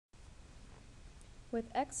With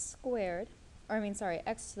x squared, or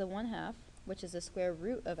x to the 1/2, which is the square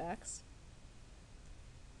root of x,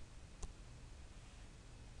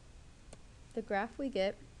 the graph we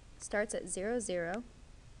get starts at 0, 0,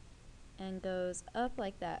 and goes up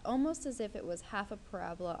like that, almost as if it was half a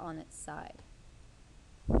parabola on its side.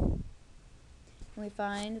 And we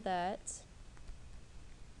find that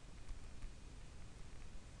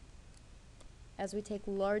as we take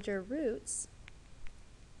larger roots,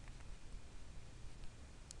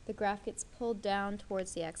 the graph gets pulled down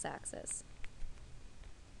towards the x-axis.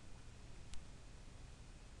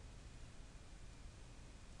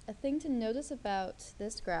 A thing to notice about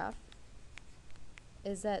this graph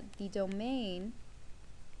is that the domain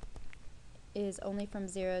is only from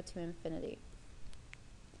 0 to infinity.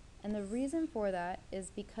 And the reason for that is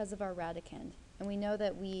because of our radicand. And we know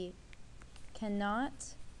that we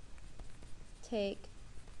cannot take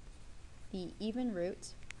the even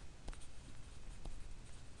root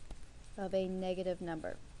of a negative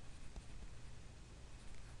number.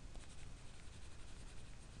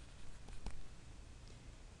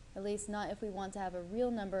 At least not if we want to have a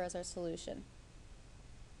real number as our solution.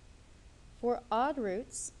 For odd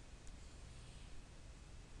roots,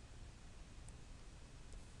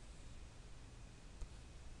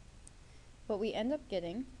 what we end up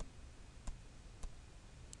getting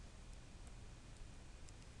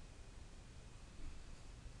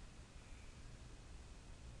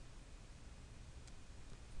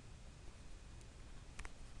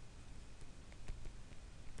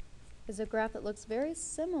is a graph that looks very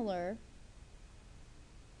similar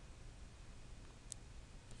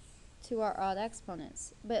to our odd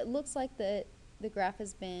exponents, but it looks like the graph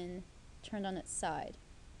has been turned on its side.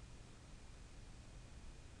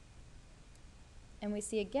 And we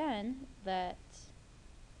see again that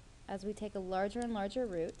as we take a larger and larger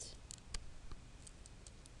root,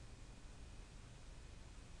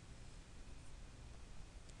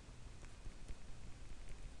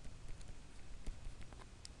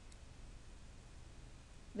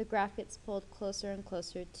 the graph gets pulled closer and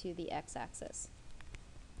closer to the x-axis.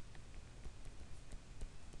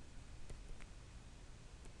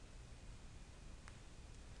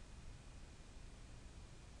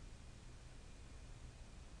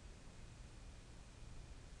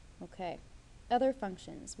 Okay, other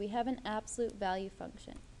functions. We have an absolute value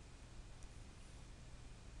function.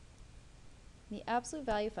 The absolute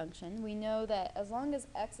value function, we know that as long as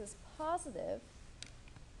x is positive,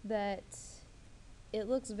 that it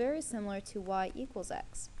looks very similar to y equals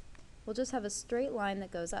x. We'll just have a straight line that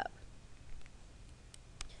goes up.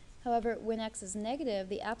 However, when x is negative,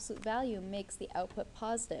 the absolute value makes the output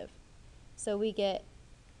positive. So we get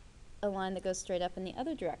a line that goes straight up in the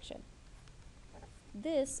other direction.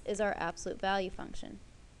 This is our absolute value function.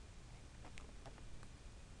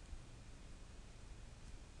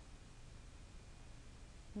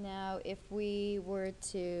 Now, if we were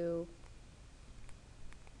to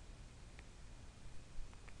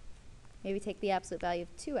maybe take the absolute value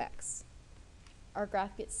of 2x, our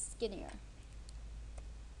graph gets skinnier.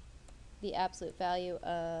 The absolute value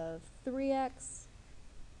of 3x,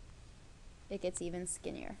 it gets even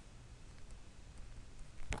skinnier.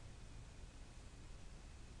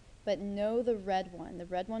 But know the red one. The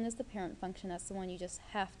red one is the parent function. That's the one you just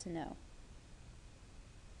have to know.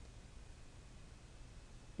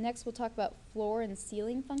 Next, we'll talk about floor and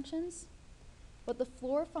ceiling functions. What the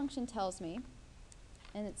floor function tells me,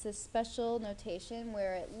 and it's this special notation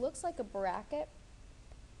where it looks like a bracket,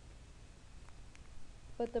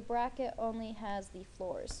 but the bracket only has the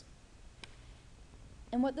floors.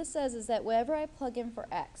 And what this says is that wherever I plug in for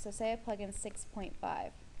x, so say I plug in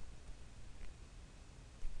 6.5,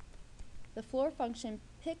 the floor function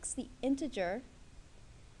picks the integer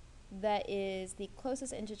that is the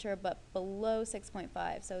closest integer but below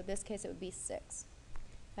 6.5. So in this case it would be 6.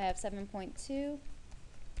 If I have 7.2,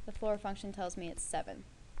 the floor function tells me it's 7.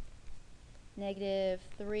 Negative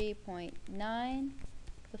 3.9,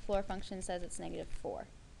 the floor function says it's negative 4.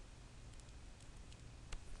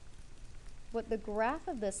 What the graph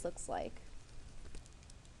of this looks like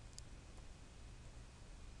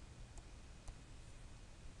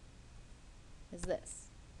is this.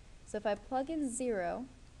 So if I plug in 0,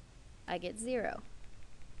 I get 0.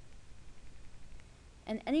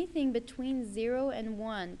 And anything between 0 and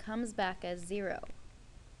 1 comes back as 0.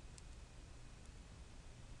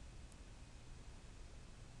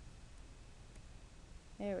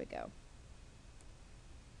 There we go.